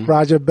 5. Mm-hmm.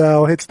 Raja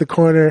Bell hits the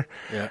corner.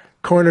 Yeah.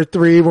 Corner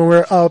 3 when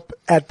we're up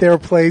at their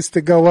place to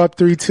go up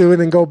 3-2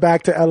 and then go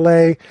back to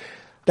LA.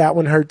 That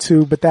one hurt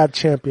too, but that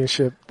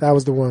championship, that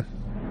was the one.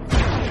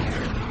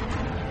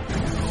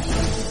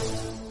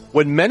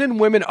 When men and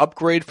women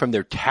upgrade from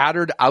their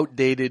tattered,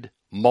 outdated,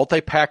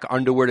 multi-pack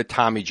underwear to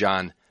Tommy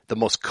John, the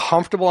most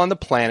comfortable on the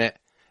planet,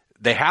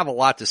 they have a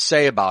lot to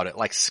say about it.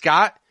 Like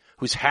Scott,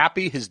 who's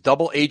happy his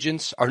double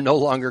agents are no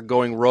longer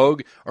going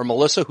rogue, or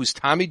Melissa, whose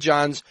Tommy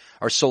Johns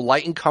are so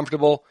light and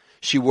comfortable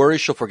she worries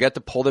she'll forget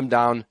to pull them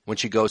down when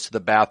she goes to the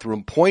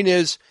bathroom. Point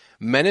is,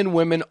 men and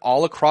women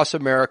all across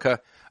America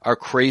are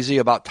crazy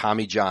about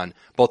Tommy John.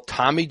 Both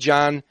Tommy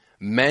John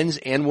men's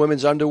and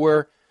women's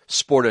underwear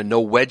sport a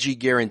no wedgie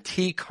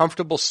guarantee,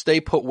 comfortable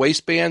stay-put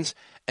waistbands,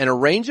 and a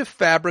range of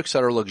fabrics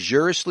that are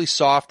luxuriously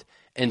soft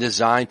and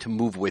designed to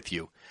move with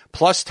you.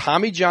 Plus,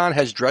 Tommy John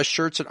has dress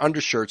shirts and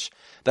undershirts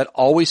that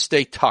always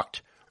stay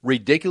tucked,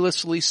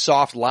 ridiculously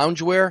soft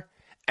loungewear,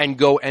 and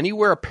go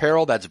anywhere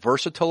apparel that's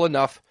versatile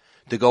enough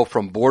to go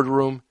from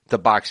boardroom to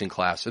boxing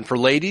class. And for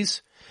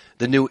ladies,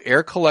 the new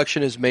Air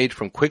collection is made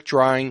from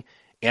quick-drying,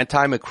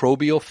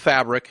 antimicrobial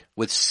fabric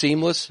with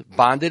seamless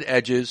bonded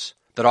edges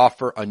that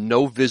offer a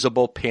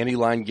no-visible panty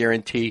line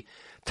guarantee.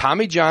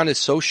 Tommy John is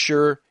so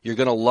sure you're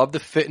going to love the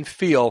fit and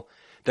feel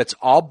that's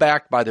all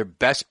backed by their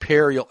best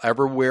pair you'll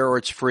ever wear or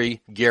it's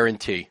free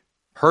guarantee.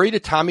 Hurry to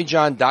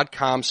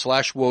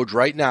TommyJohn.com/Woj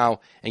right now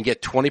and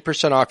get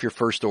 20% off your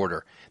first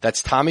order.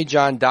 That's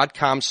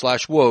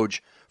TommyJohn.com/Woj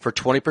for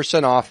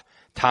 20% off.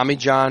 Tommy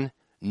John,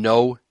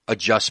 no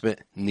adjustment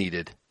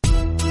needed.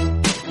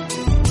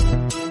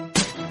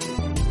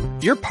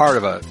 You're part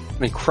of an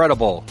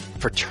incredible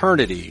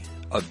fraternity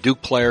of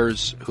Duke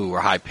players who were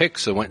high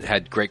picks and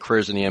had great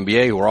careers in the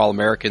NBA, who were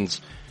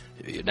All-Americans,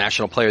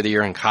 National Player of the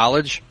Year in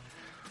college.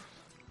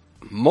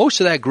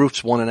 Most of that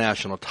group's won a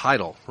national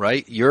title,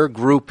 right? Your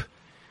group,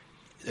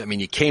 I mean,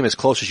 you came as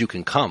close as you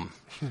can come.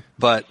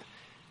 But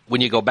when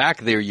you go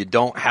back there, you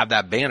don't have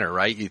that banner,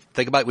 right? You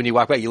think about it when you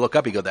walk back, you look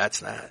up, you go,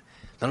 that's not,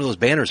 none of those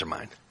banners are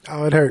mine.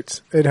 Oh, it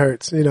hurts. It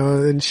hurts. You know,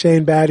 and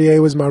Shane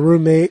Battier was my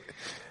roommate.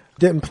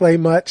 Didn't play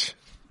much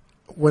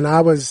when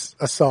I was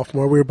a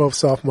sophomore. We were both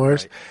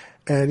sophomores. Right.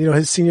 And, you know,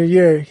 his senior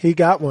year, he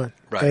got one.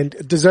 Right. And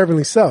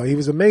deservingly so. He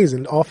was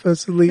amazing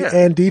offensively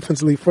and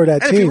defensively for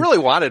that team. And if you really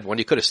wanted one,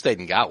 you could have stayed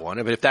and got one.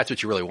 I mean, if that's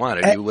what you really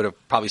wanted, you would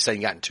have probably stayed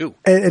and gotten two.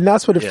 And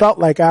that's what it felt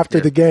like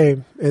after the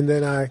game. And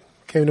then I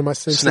came to my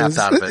senses. Snapped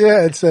out of it.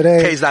 Yeah, and said,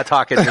 hey. Kay's not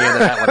talking to me into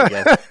that one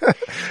again.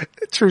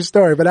 True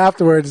story. But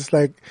afterwards, it's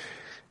like,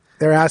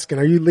 they're asking,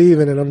 are you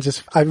leaving?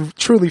 And I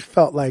truly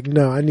felt like,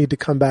 no, I need to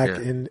come back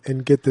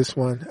and get this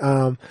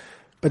one.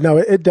 But no,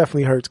 it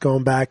definitely hurts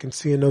going back and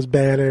seeing those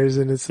banners,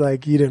 and it's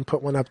like you didn't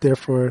put one up there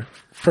for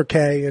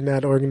Kay and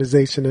that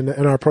organization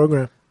and our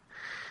program.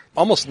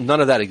 Almost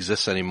none of that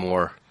exists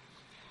anymore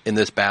in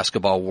this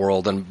basketball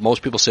world, and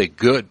most people say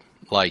good,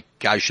 like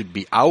guys should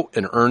be out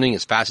and earning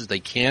as fast as they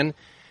can.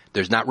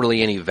 There's not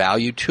really any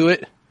value to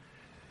it.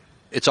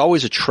 It's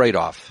always a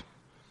trade-off.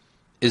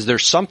 Is there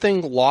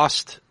something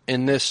lost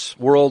in this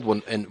world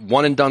and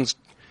one and done's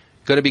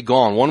going to be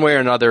gone one way or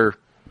another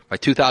by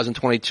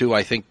 2022?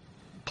 I think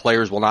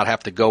players will not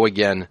have to go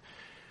again.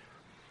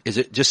 Is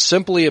it just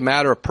simply a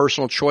matter of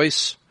personal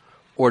choice,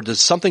 or does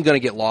something going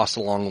to get lost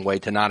along the way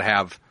to not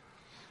have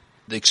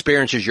the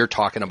experiences you're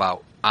talking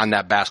about on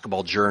that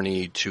basketball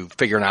journey to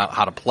figuring out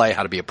how to play,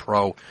 how to be a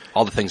pro,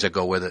 all the things that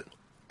go with it?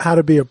 How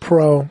to be a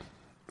pro,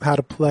 how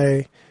to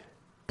play,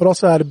 but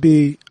also how to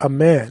be a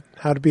man,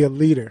 how to be a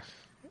leader.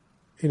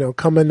 You know,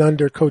 coming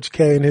under Coach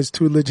K and his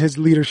tutelage, his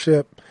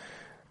leadership,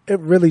 it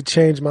really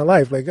changed my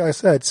life. Like I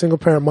said, single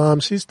parent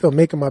mom, she's still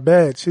making my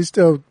bed. She's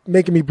still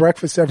making me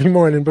breakfast every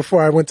morning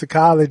before I went to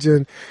college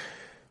and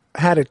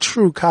had a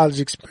true college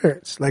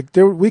experience. Like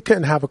we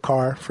couldn't have a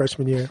car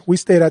freshman year. We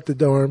stayed at the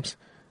dorms.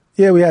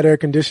 Yeah, we had air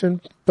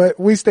conditioning, but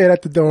we stayed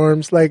at the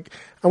dorms. Like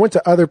I went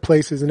to other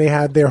places and they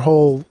had their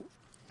whole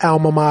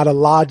alma mater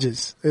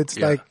lodges. It's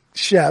like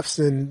chefs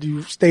and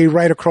you stay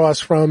right across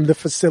from the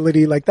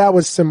facility. Like that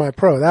was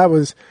semi-pro. That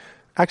was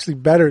actually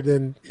better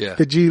than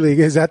the G League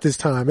is at this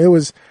time. It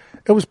was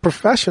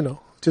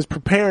professional, just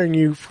preparing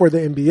you for the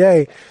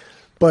NBA.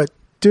 But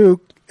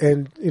Duke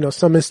and, you know,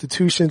 some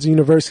institutions and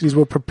universities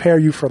will prepare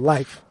you for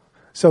life.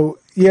 So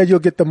yeah, you'll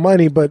get the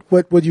money, but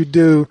what would you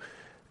do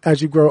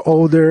as you grow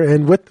older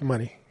and with the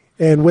money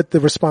and with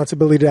the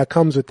responsibility that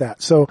comes with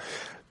that? So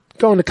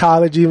going to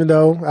college, even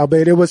though,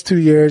 albeit it was 2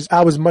 years,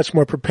 I was much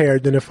more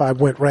prepared than if I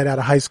went right out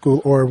of high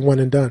school or one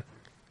and done.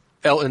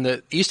 El, in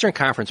the Eastern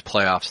Conference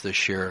playoffs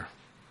this year,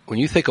 when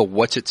you think of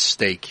what's at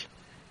stake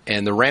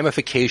and the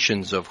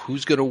ramifications of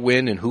who's going to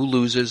win and who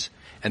loses,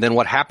 and then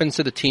what happens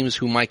to the teams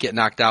who might get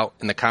knocked out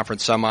in the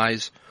conference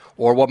semis,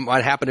 or what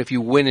might happen if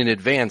you win in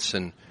advance,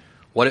 and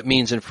what it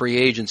means in free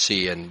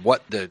agency, and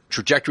what the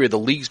trajectory of the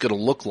league's going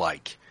to look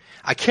like.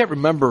 I can't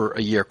remember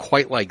a year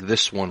quite like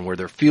this one where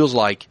there feels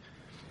like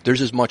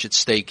there's as much at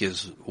stake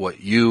as what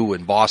you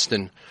and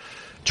Boston,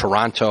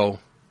 Toronto,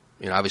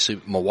 you know,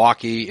 obviously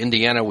Milwaukee,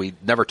 Indiana. We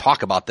never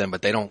talk about them,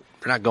 but they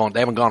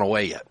haven't gone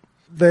away yet.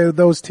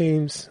 Those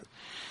teams,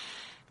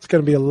 it's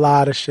going to be a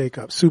lot of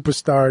shakeup.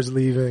 Superstars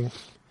leaving,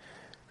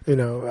 you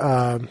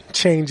know,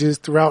 changes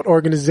throughout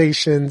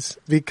organizations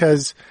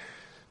because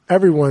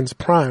everyone's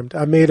primed.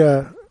 I made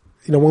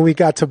when we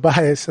got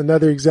Tobias,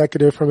 another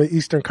executive from an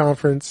Eastern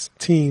Conference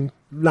team,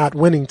 not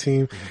winning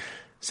team,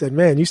 said,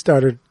 man, you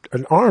started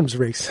an arms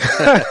race.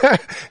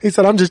 He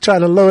said, I'm just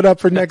trying to load up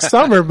for next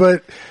summer,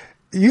 but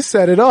you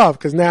set it off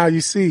because now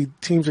you see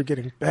teams are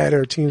getting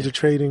better. Teams are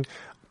trading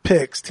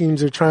picks.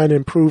 Teams are trying to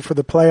improve for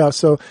the playoffs.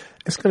 So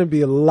it's going to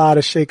be a lot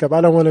of shakeup.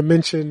 I don't want to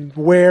mention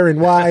where and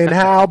why and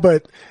how,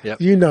 but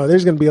you know,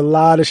 there's going to be a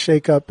lot of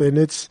shakeup, and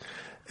it's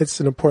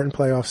an important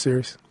playoff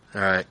series.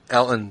 All right.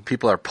 Elton,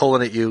 people are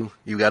pulling at you.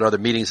 You got other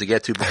meetings to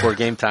get to before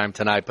game time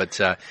tonight, but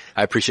I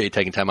appreciate you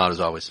taking time out as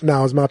always. No,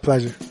 it was my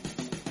pleasure.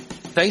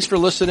 Thanks for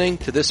listening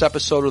to this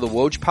episode of the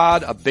Woj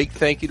Pod. A big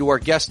thank you to our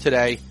guest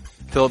today,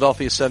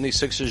 Philadelphia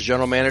 76ers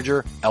General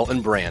Manager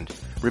Elton Brand.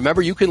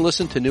 Remember, you can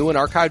listen to new and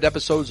archived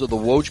episodes of the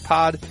Woj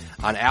Pod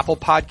on Apple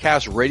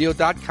Podcasts,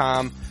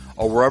 radio.com,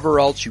 or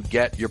wherever else you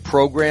get your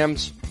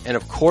programs. And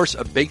of course,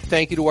 a big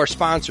thank you to our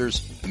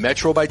sponsors,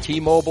 Metro by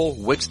T-Mobile,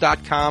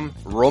 Wix.com,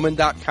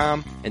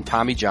 Roman.com, and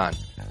Tommy John.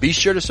 Be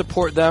sure to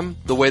support them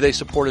the way they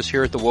support us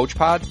here at the Woj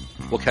Pod.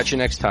 We'll catch you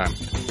next time.